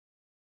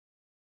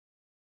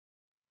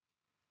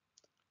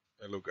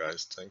Hello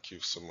guys, thank you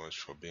so much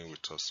for being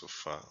with us so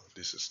far.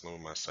 This is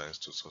Normal Science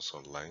Tutors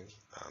Online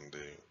and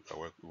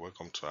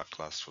welcome to our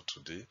class for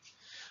today.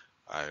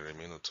 I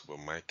remain Otobo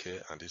Michael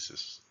and this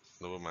is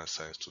Normal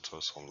Science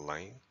Tutors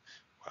Online.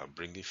 We are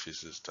bringing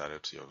physics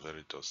direct to your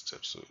very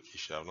doorstep. So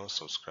if you have not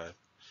subscribed,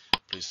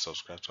 please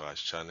subscribe to our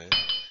channel,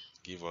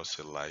 give us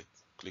a like,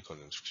 click on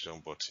the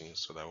notification button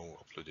so that when we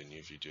upload a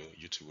new video,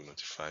 YouTube will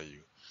notify you.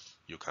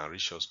 You can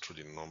reach us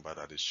through the number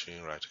that is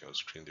showing right on your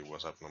screen, the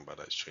WhatsApp number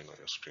that is showing on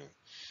your screen.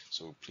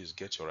 So please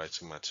get your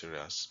writing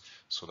materials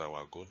so that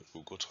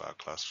we'll go to our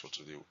class for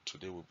today.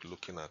 Today we'll be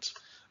looking at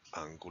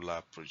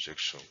angular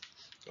projection.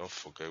 Don't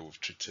forget we've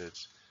treated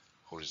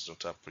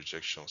horizontal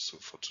projection. So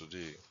for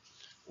today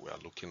we are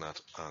looking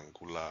at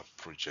angular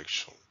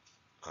projection.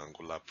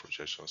 Angular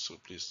projection. So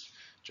please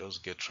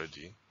just get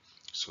ready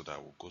so that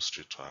we'll go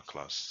straight to our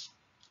class.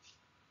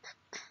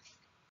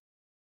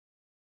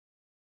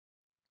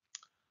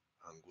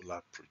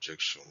 Angular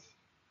projection.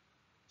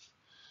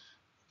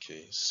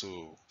 Okay,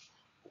 so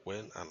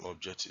when an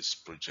object is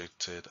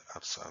projected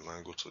at an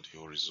angle to the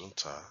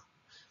horizontal,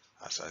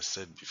 as I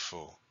said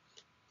before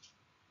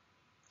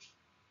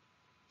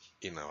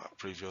in our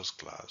previous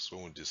class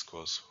when we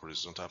discussed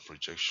horizontal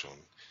projection,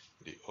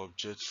 the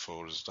object for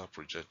horizontal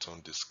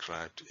projection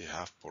described a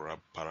half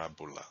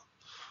parabola,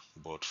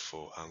 but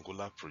for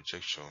angular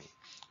projection,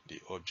 the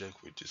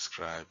object will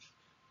describe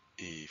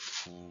a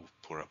full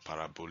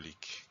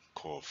parabolic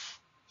curve.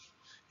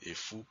 A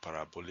full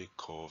parabolic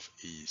curve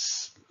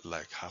is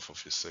like half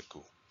of a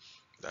circle.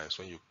 That is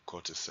when you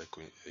cut a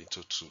circle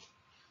into two.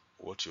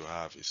 What you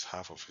have is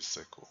half of a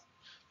circle.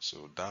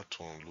 So that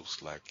one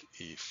looks like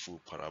a full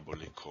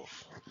parabolic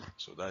curve.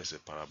 So that is a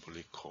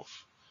parabolic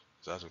curve.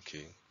 Is that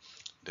okay?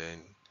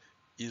 Then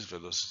its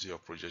velocity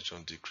of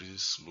projection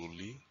decreases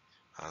slowly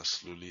and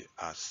slowly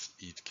as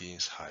it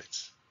gains height.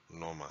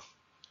 Normal.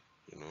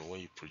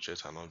 When you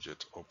project an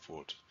object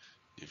upward,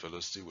 the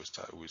velocity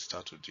will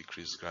start to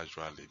decrease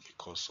gradually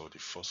because of the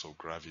force of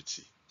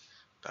gravity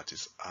that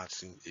is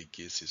acting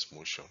against its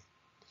motion.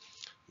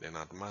 Then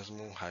at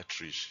maximum height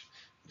reached,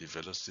 the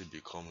velocity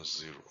becomes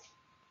zero.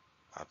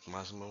 At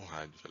maximum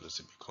height,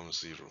 velocity becomes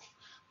zero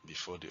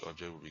before the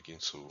object will begin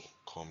to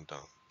come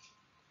down,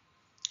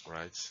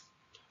 right?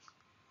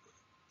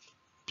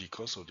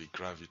 Because of the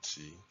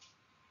gravity,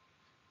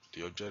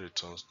 the object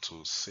returns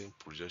to same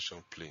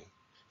projection plane,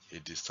 a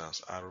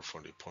distance arrow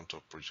from the point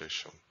of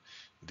projection.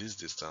 This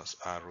distance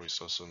arrow is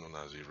also known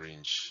as a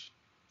range.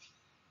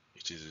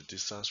 It is the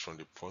distance from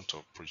the point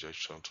of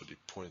projection to the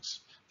point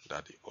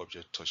that the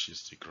object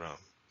touches the ground,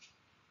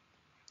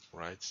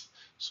 right?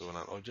 So an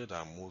object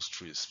that moves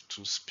through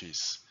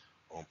space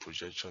on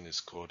projection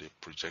is called a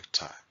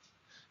projectile.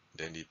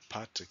 Then the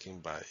path taken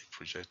by a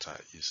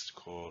projectile is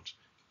called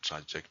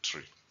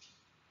trajectory.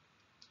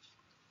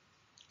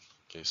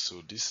 Okay,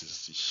 so this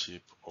is the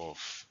shape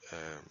of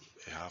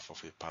a half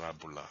of a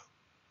parabola.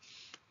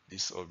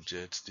 This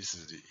object, this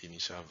is the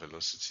initial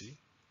velocity,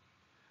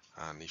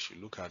 and if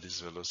you look at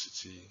this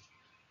velocity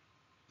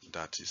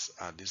that is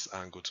at this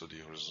angle to the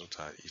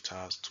horizontal, it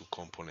has two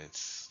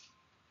components.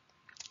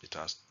 It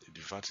has the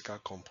vertical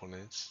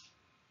component,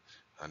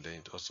 and then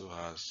it also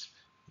has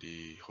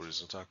the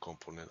horizontal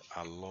component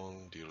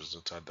along the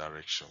horizontal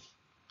direction.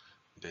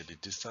 Then the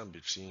distance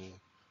between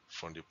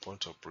from the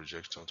point of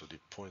projection to the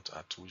point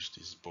at which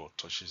this board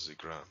touches the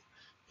ground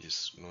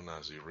is known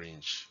as a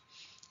range.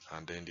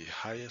 And then the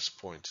highest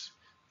point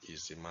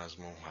is the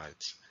maximum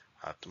height.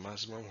 At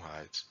maximum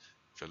height,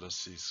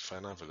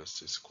 final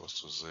velocity is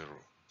equals to zero.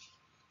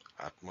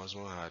 At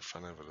maximum height,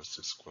 final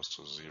velocity is equals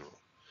to zero.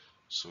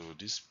 So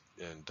this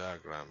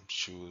diagram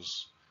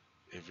shows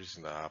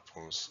everything that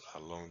happens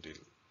along the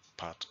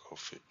path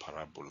of a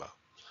parabola,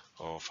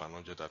 or of an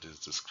object that is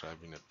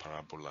describing a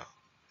parabola.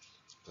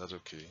 Is that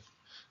okay?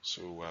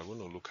 So we are going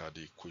to look at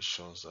the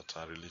equations that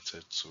are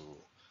related to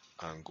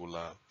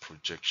angular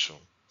projection.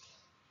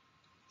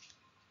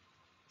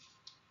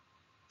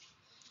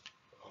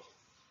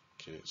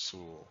 Okay,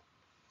 so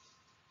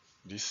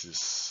this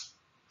is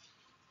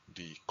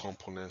the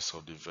components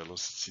of the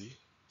velocity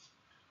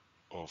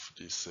of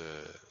this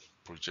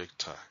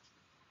projectile.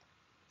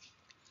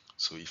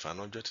 So if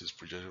an object is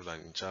projected with an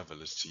initial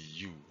velocity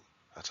u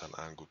at an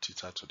angle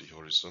theta to the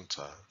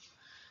horizontal,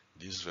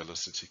 this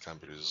velocity can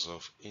be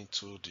resolved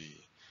into the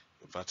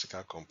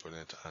vertical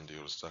component and the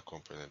horizontal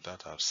component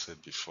that I've said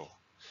before.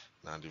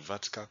 Now the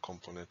vertical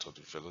component of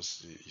the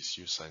velocity is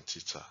u sine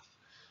theta,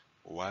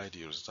 while the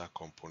horizontal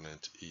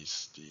component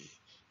is the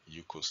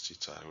u cos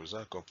theta. The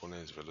horizontal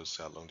component is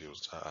velocity along the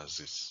horizontal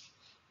axis.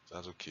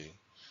 That's okay.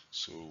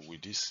 So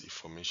with this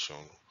information,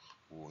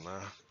 we will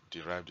now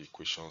derive the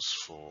equations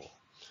for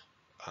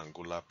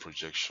angular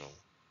projection.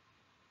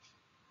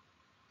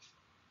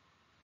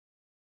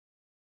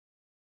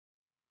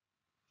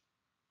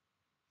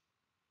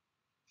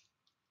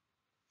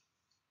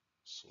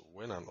 So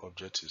when an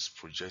object is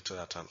projected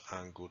at an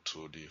angle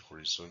to the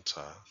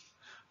horizontal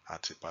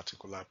at a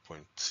particular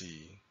point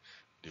t,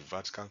 the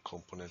vertical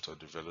component of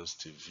the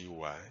velocity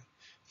vy,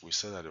 we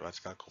said that the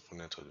vertical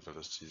component of the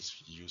velocity is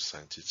u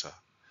sine theta.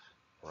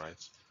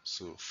 right?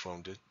 So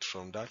from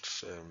that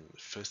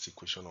first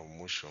equation of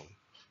motion,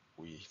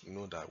 we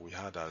know that we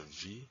had that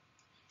v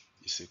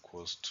is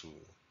equals to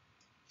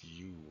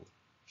u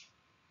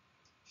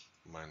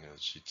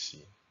minus gt.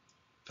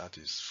 That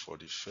is for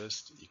the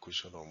first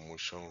equation of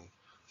motion,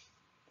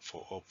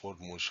 for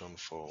upward motion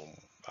from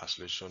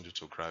acceleration due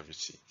to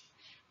gravity.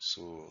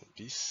 So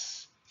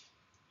this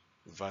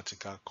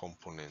vertical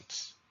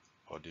component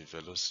or the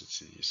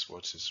velocity is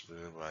what is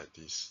written by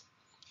this.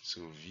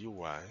 So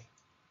vy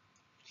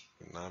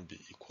will now be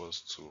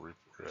equals to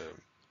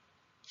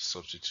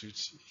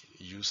substitute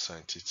u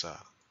sine theta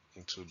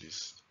into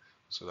this,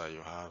 so that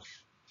you have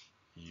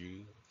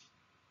u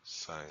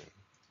sine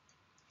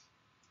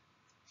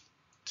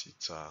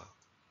theta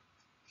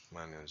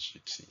minus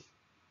gt.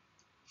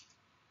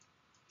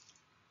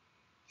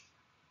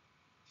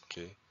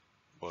 Okay,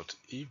 but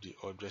if the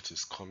object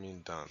is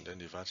coming down, then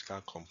the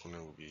vertical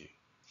component will be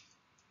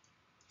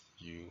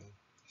u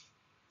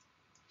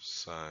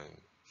sine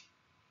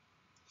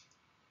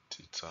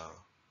theta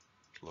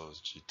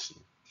plus gt.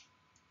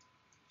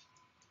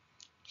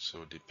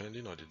 So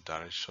depending on the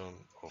direction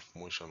of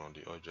motion on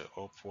the object,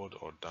 upward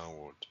or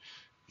downward,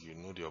 you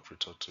know the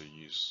operator to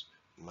use,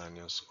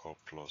 minus or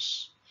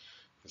plus.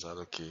 Is that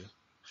okay?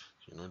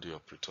 You know the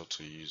operator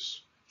to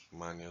use,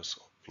 minus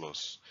or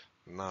plus.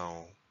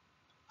 Now,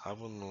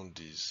 having known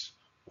this,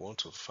 we want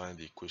to find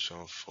the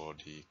equation for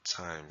the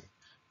time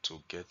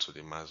to get to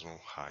the maximum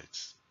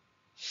height.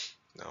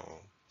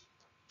 Now,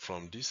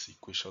 from this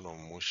equation of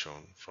motion,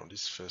 from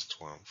this first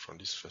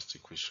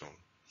equation,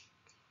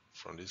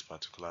 from this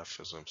particular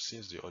first one,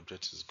 since the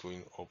object is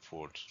going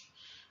upward,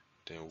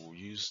 then we'll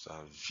use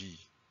that v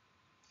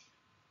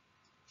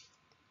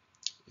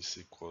is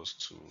equals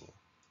to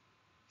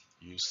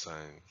u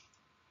sine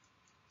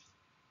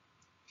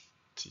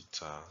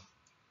theta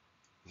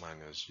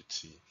minus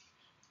gt.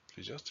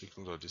 Please just take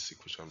note of this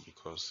equation,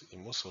 because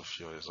in most of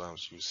your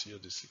exams you see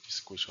this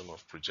equation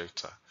of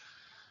projectile,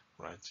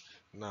 right?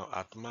 Now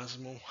at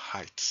maximum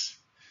height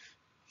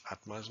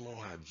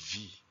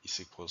v is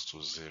equals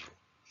to 0.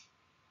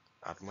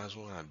 At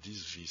maximum height,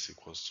 this v is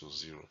equals to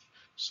 0.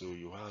 So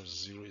you have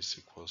 0 is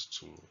equals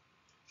to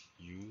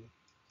u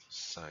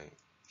sine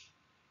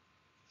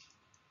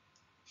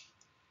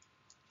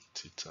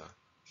theta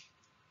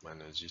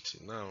minus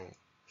gt. Now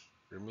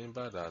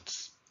remember that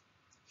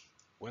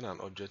when an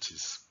object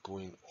is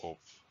going up,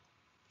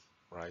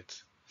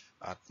 right,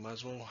 at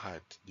maximum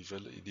height,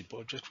 the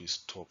object will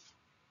stop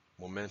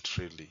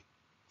momentarily.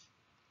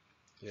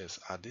 Yes,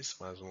 at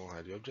this maximum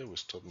height, the object will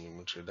stop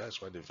momentarily.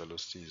 That's why the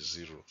velocity is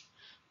 0.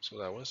 So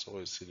that when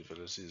somebody says the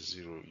velocity is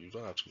 0, you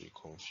don't have to be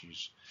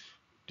confused.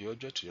 The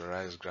object will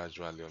rise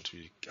gradually until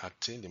you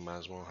attain the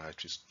maximum height.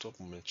 It will stop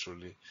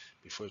momentarily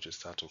before it will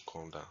start to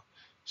come down.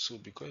 So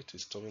because it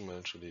is stopping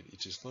momentarily,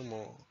 it is no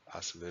more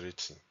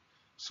accelerating.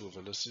 So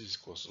velocity is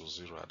equal to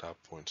 0 at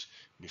that point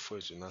before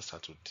it will now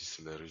start to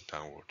decelerate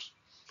downward.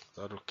 Is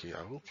that okay?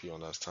 I hope you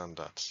understand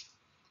that.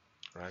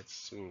 Right?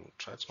 So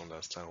try to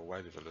understand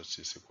why the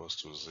velocity is equal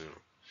to 0.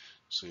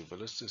 So if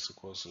velocity is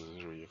equal to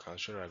 0, you can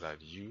show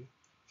that u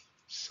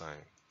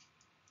sine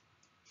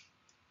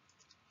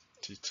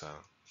theta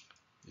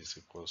is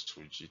equals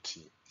to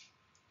gt.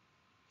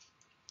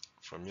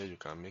 From here you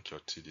can make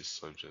your t the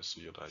subject,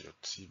 so that your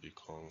t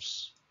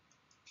becomes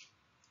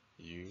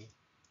u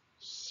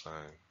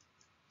sine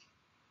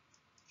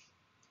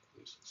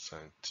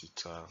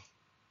theta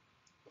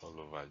all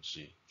over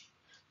g.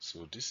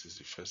 So this is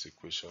the first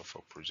equation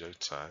for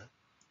projectile,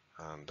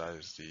 and that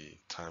is the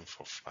time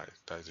for flight.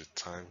 That is the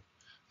time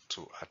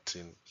to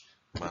attain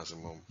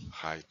maximum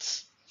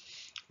height.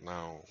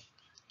 Now,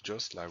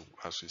 just like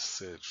as we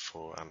said,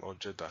 for an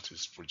object that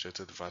is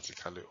projected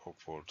vertically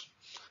upward,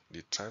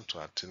 the time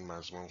to attain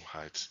maximum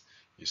height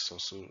is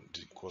also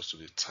equal to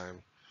the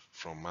time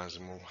from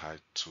maximum height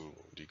to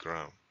the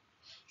ground.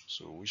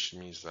 So which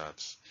means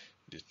that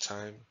the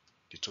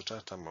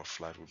total time of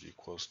flight will be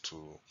equals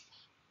to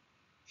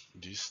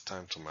this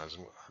time to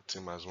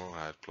attain maximum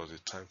height plus the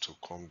time to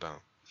come down.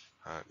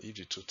 And if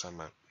the two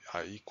times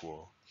are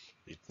equal,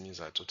 it means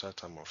that total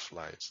time of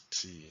flight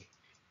t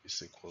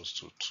is equals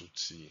to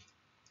 2t.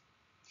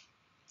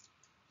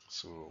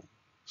 So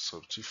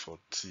substitute for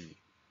t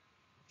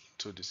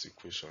to this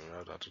equation, you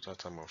have that total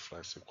time of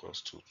flight is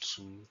equals to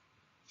 2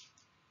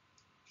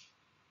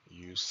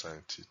 u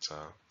sine theta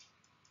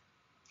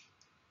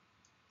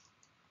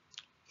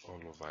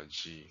all over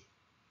g.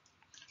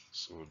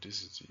 So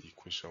this is the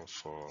equation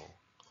for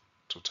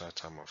total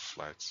time of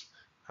flight,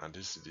 and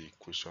this is the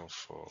equation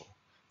for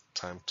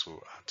time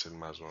to attain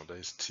maximum. That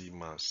is t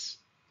mass.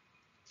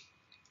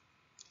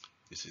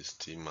 This is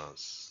t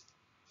mass,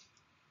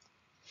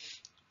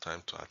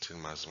 time to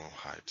attain maximum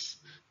height.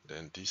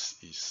 Then this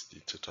is the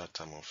total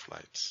time of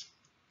flight,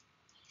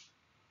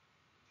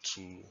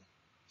 2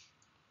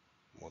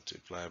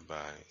 multiplied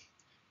by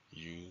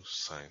u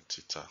sine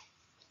theta.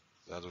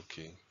 Is that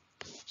okay?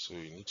 So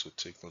you need to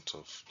take note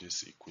of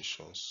these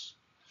equations,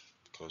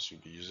 because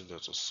you'll be using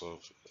that to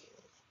solve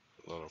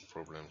a lot of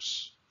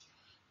problems.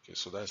 Okay,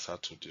 so that's how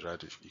to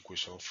derive the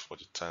equation for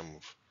the time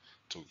of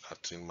to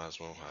attain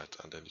maximum height,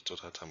 and then the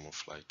total time of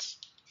flight.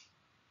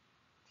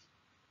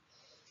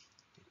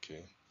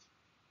 Okay,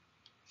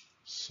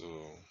 so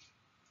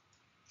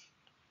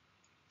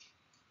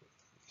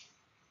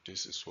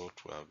this is what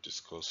we have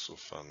discussed so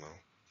far now.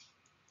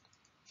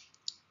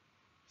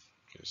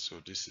 Okay,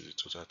 so this is the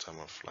total time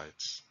of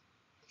flight.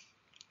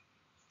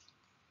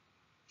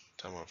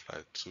 Time of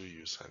flight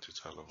 2u sin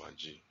theta over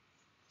g,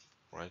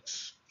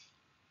 right?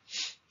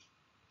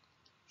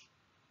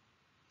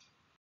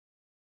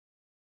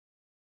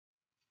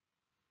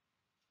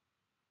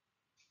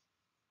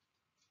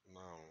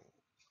 Now,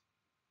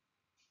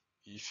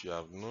 if you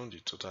have known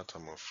the total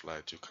time of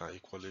flight, you can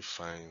equally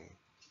find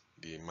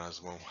the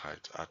maximum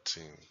height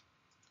attained.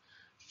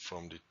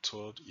 From the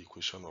third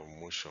equation of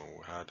motion,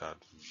 we had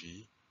that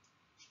v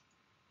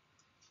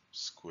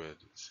squared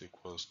is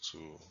equals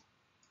to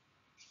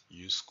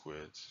u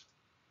squared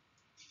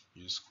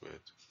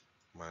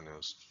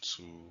minus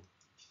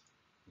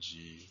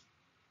 2g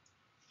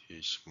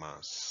h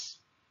mass,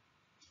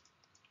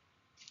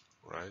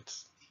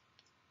 right?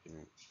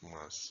 In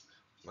mass.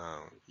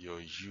 Now your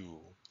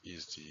u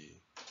is the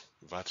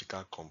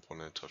vertical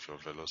component of your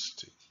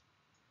velocity.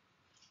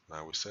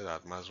 Now we said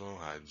that maximum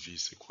height v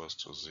is equals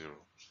to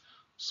 0,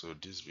 so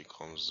this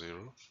becomes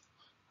 0,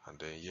 and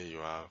then here you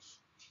have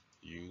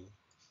u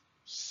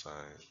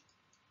sine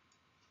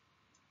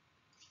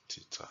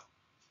theta.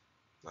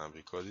 Now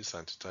because this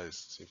sine theta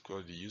is,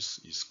 because the u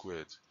is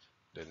squared,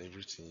 then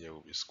everything here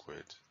will be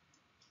squared.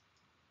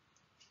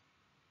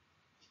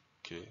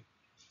 Okay,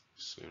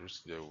 so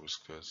everything there will be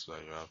squared, so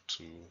that you have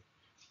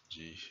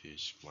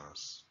 2gh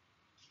mass.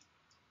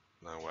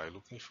 Now we're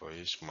looking for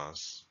h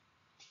mass.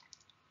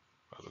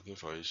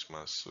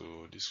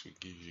 So this will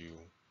give you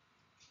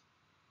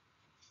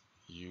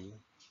u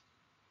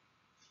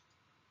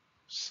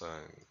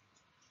sine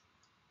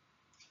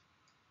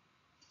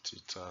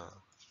theta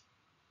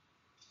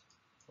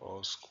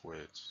all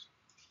squared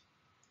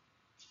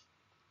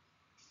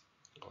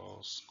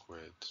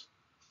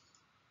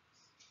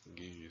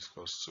give you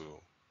equals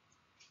to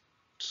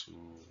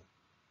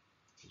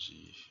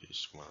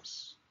 2gh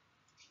mass.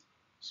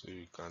 So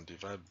you can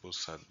divide both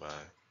sides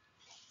by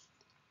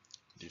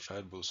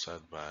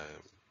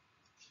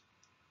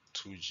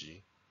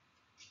 2g,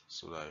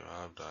 so that you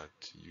have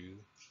that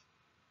u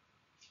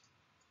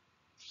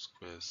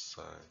squared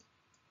sine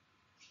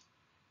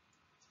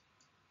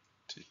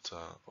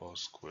theta all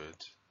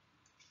squared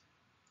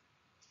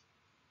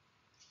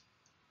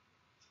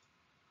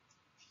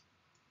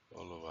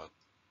all over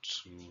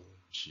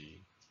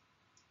 2g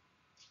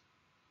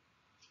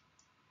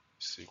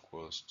is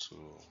equals to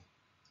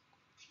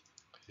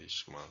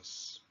h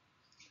mass.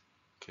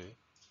 Okay,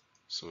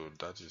 so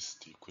that is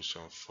the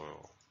equation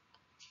for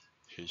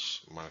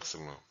h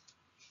maximum.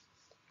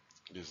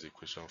 This is the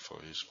equation for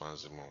h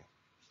maximum,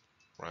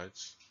 right?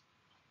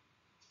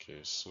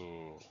 Okay,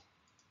 so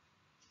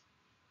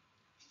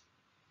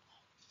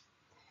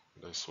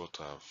that's what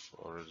I've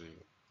already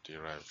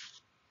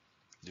derived,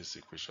 this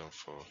equation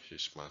for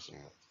h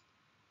maximum,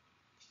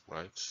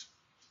 right?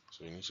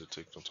 So you need to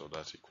take note of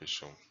that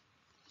equation.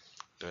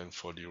 Then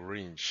for the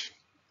range,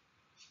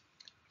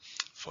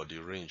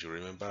 you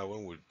remember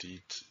when we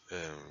did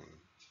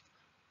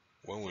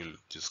when we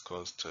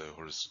discussed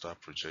horizontal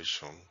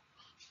projection,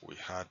 we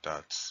had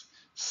that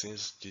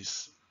since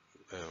this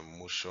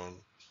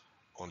motion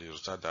on the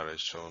horizontal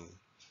direction,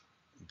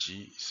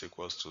 g is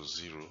equals to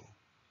 0,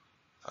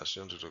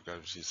 assume the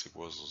gravity is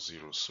equals to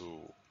 0,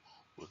 so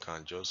we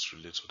can just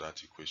relate to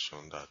that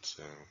equation that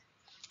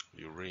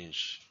the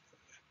range,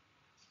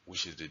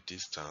 which is the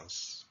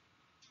distance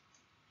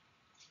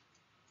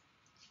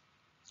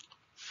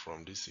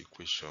from this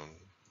equation,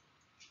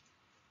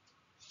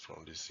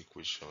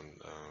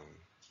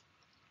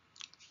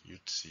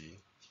 ut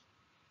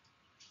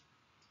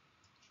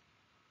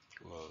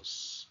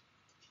plus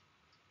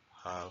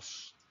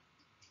half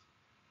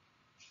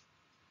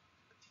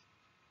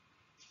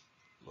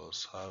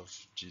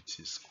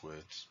gt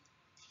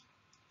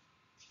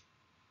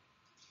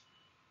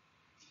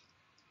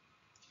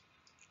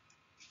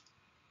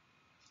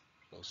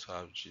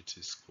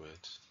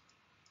squared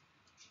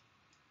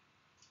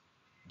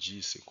g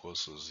is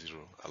equals to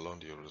 0 along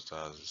the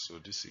horizontal axis. So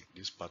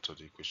this part of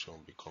the equation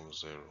becomes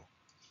 0,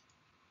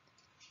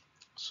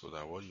 so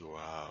that what you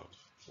have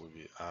will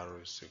be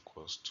r is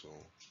equals to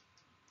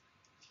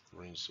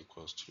range is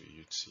equals to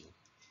ut.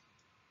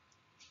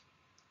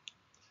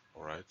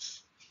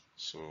 Alright,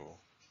 so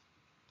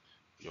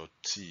your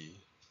t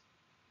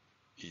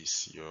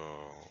is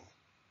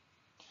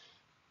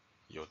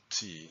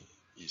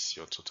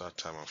your total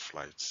time of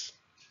flight,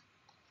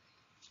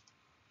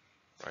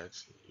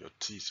 right? Your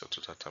t is your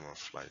total time of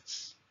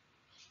flight,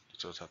 the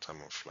total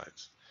time of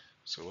flight.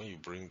 So when you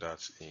bring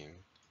that in,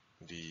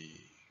 the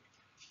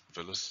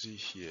velocity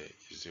here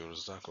is the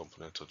horizontal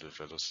component of the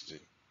velocity.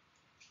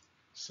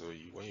 So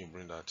when you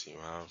bring that in, you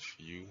have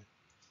u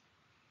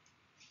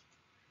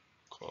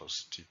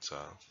cos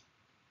theta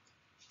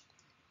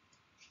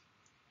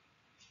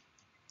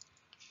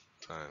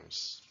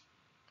times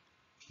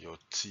your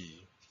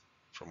t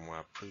from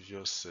our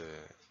previous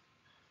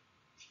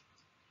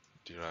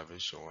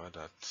derivation where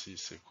that t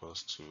is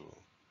equals to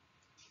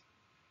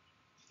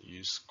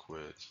u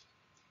squared,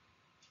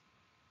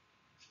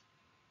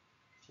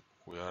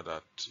 where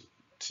that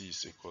t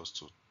is equals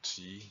to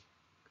t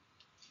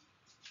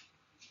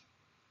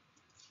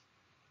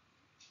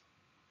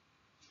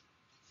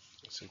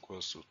is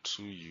equals to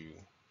 2u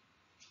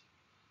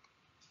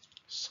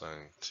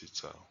sine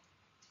theta,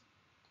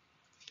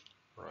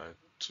 right?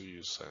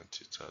 2u sine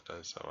theta,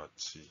 that's our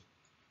t.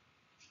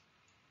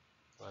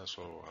 That's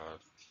what we had,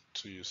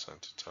 2u sine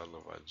theta all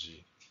over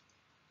g.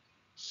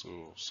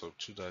 So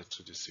substitute that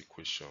to this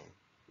equation,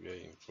 where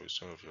in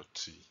position of your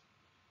t,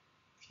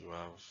 you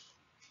have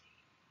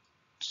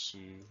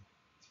 2u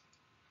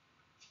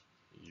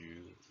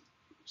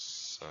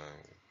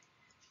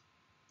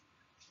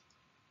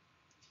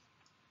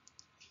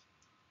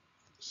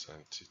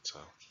sine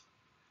theta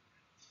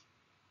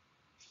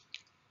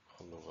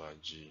all over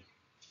g.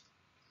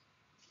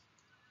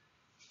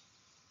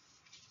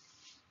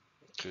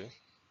 Okay,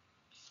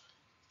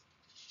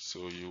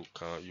 so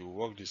you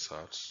work this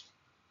out.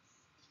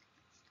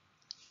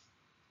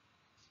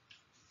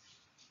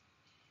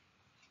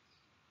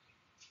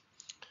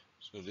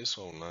 So this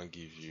one will now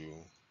give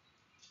you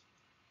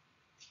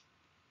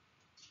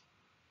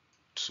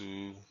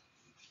 2.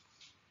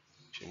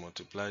 If you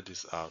multiply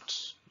this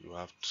out, you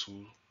have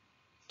 2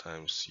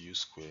 times u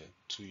squared,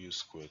 2u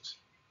squared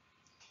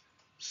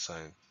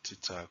sine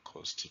theta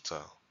cos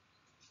theta,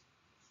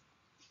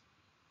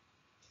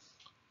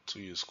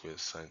 2u squared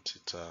sine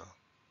theta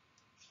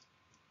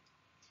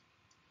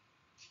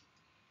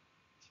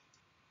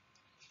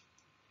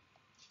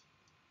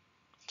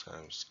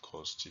times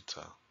cos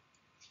theta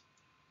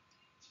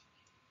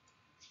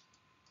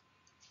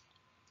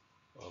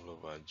all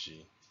over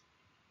g.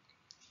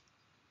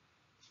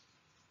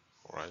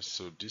 Alright,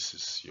 so this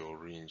is your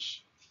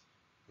range.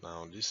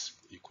 Now this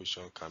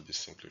equation can be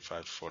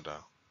simplified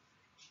further.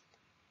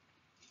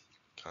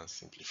 Can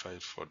simplify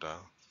it further.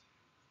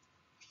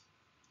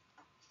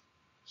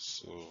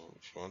 So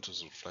if you want to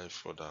simplify it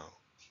further,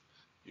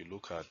 you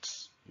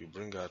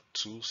bring out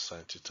 2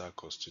 sine theta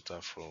cos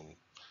theta from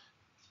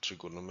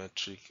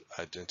trigonometric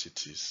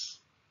identities.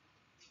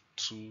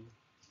 2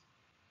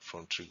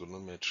 from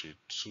trigonometry,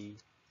 2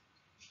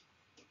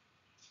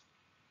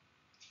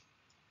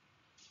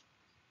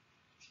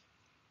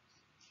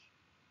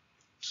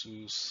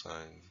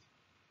 sine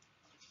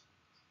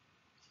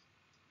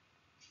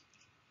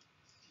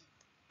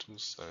 2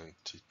 sine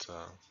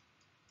theta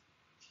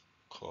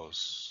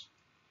cos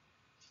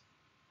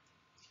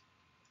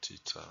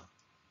theta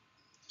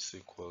is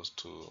equals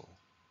to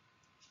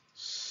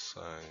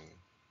sine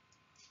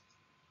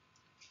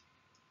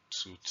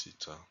 2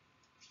 theta.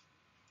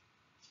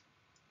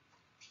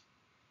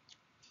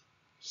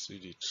 See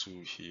the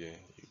 2 here,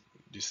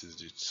 this is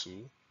the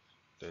 2,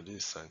 then this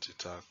is sine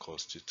theta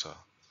cos theta.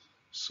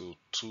 So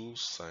 2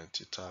 sine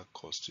theta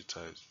cos theta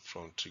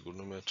from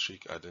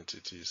trigonometric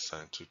identity is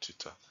sine 2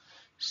 theta.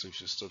 So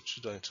if you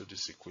substitute that into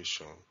this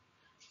equation,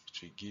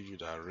 it will give you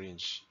that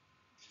range.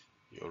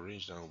 Your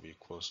range now will be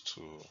equals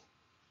to,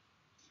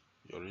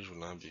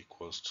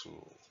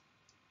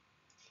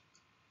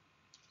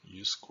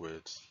 u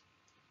squared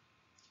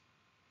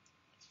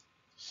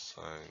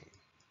sine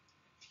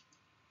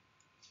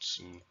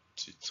 2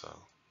 theta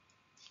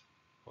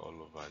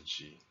all over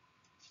g.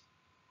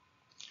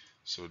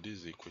 So this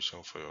is the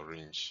equation for your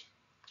range,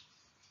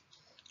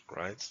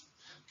 right?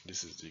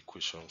 This is the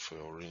equation for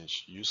your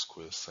range, u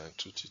squared sine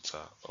 2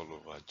 theta all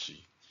over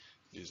g.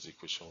 This is the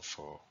equation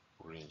for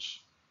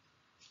range.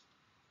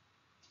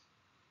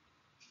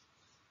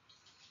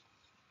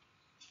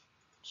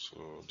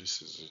 So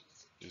this is it.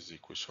 This is the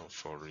equation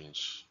for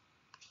range.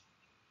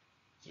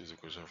 This is the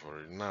equation for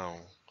range. Now,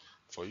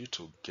 for you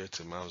to get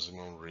a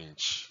maximum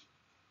range,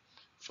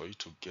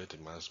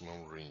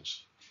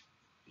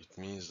 it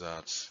means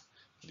that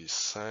the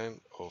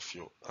sine of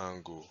your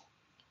angle,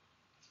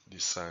 the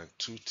sine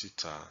 2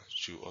 theta,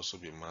 should also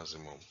be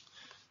maximum.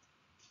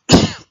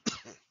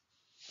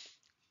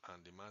 And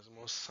the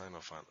maximum sine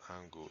of an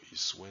angle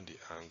is when the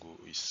angle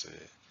is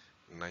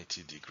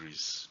 90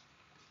 degrees.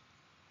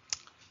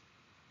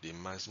 The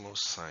maximum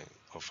sine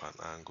of an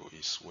angle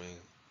is when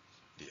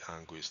the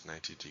angle is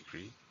 90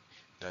 degrees.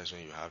 That's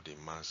when you have the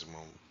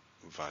maximum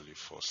value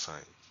for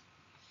sine.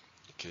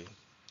 Okay,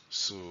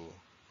 so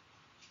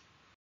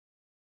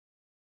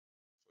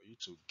for you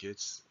to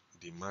get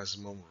the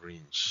maximum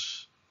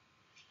range,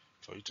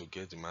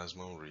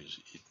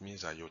 it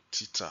means that your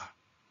theta,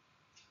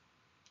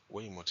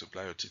 when you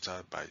multiply your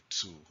theta by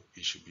 2,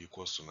 it should be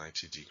equals to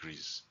 90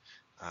 degrees,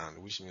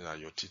 and which means that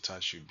your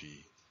theta should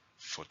be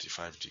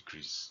 45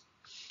 degrees.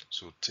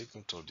 So take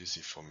note of this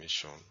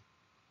information.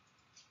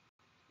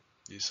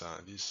 These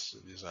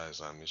are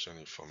examination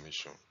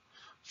information.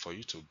 For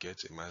you to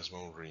get a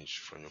maximum range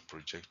from your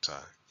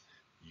projectile,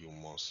 you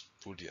must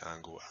put the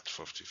angle at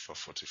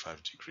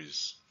 45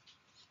 degrees.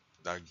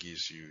 That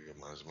gives you a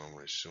maximum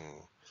range. So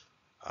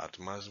at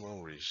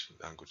maximum range,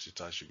 the angle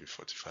theta should be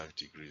 45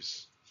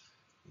 degrees.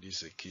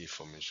 This is a key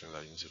information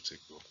that you need to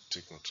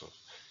take note of.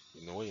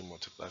 You know, when you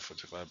multiply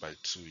 45 by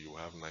 2, you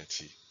have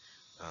 90,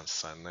 and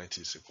sine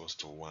 90 is equals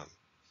to 1,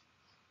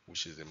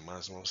 which is the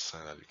maximum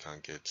sine that you can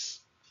get.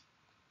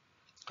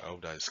 I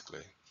hope that is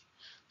clear.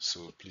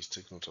 So please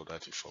take note of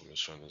that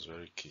information, it's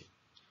very key.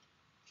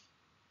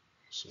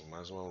 So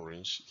maximum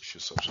range, if you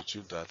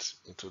substitute that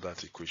into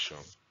that equation,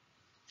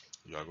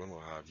 you are going to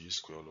have u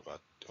squared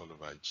all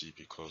over g,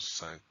 because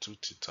sine 2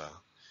 theta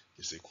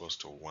is equals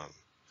to 1.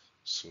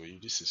 So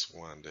if this is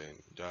 1,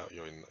 then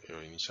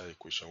your initial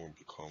equation will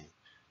become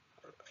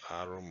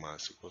r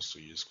mass equals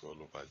to u squared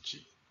all over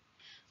g.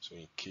 So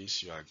in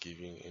case you are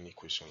given any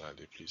question like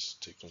that, please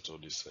take note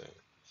of this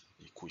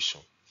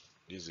equation.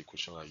 This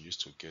equation are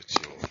used to get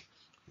your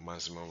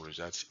maximum range.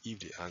 That's if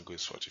the angle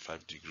is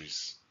 45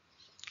 degrees.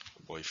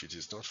 But if it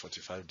is not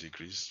 45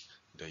 degrees,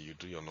 then you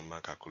do your normal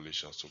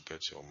calculations to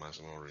get your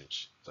maximum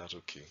range. That's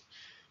okay.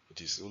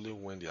 It is only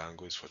when the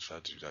angle is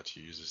 45 degrees that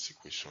you use this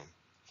equation.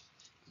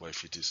 But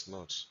if it is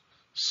not,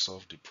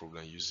 solve the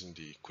problem using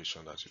the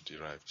equation that you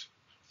derived,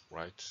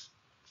 right?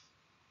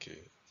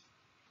 Okay.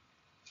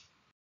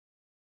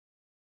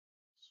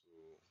 So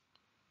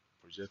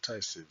projectile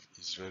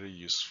is very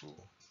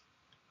useful,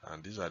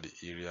 and these are the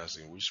areas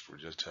in which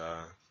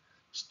projectile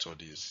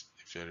study is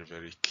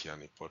very key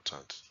and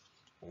important.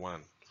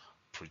 1.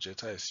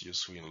 Projectile is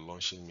useful in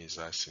launching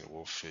missiles in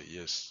warfare.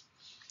 Yes,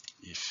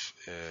 if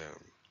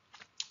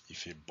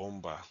a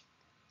bomber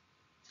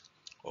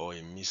or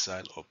a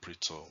missile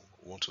operator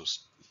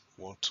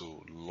want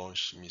to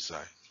launch missile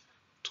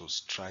to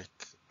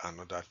strike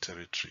another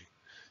territory,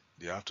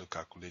 they have to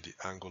calculate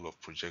the angle of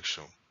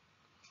projection.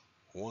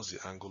 Once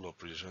the angle of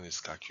projection is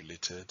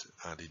calculated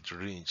and the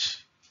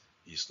range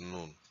is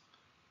known,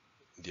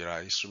 there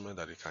are instruments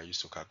that they can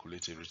use to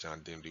calculate everything,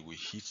 and then they will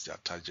hit their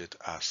target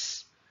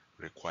as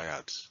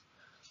required.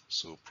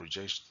 So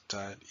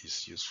projectile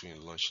is useful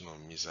in launching of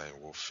missile in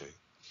warfare.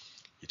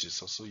 It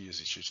is also used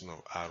in shooting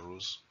of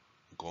arrows,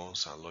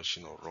 guns, and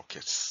launching of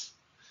rockets.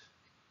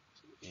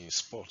 In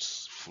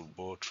sports,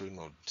 football, throwing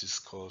of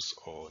discus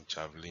or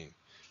javelin,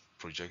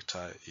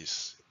 projectile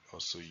is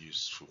also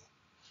useful.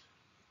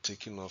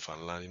 Taking off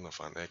and landing of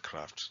an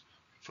aircraft,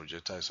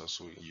 projectile is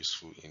also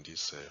useful in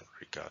this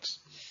regards.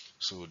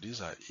 So these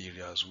are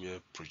areas where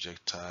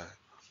projectile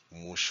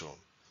motion,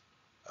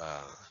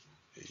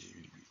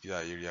 these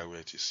are areas where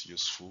it is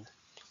useful,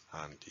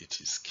 and it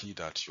is key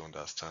that you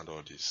understand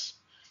all this,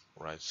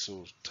 right?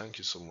 So thank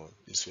you so much.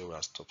 This is where we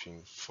are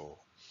stopping for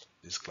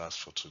this class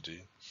for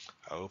today.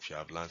 I hope you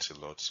have learned a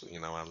lot. So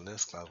in our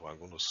next class, we are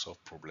going to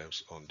solve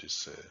problems on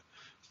this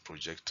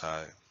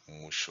projectile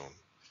motion,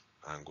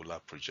 angular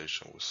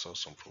projection. We'll solve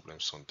some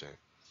problems on them,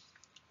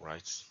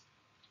 right? So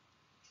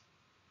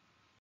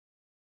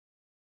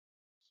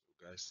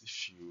guys,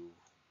 if you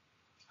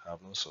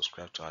have not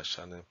subscribed to our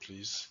channel,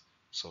 please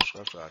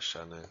subscribe to our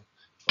channel.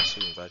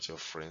 Also invite your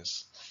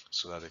friends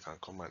so that they can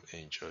come and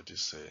enjoy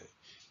these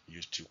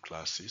YouTube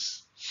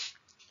classes.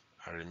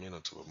 I remain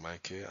on top of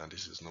Michael, and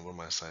this is Normal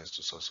Mind Science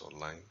to Source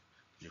Online.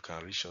 You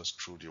can reach us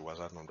through the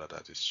WhatsApp number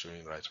that is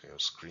showing right on your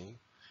screen.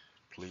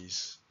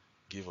 Please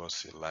give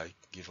us a like,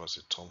 give us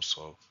a thumbs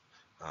up,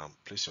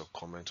 and place your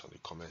comment on the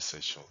comment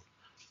section.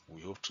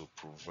 We hope to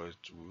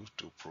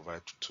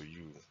provide to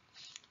you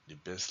the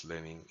best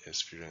learning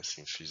experience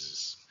in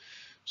physics.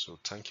 So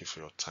thank you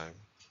for your time.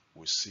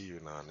 We'll see you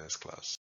in our next class.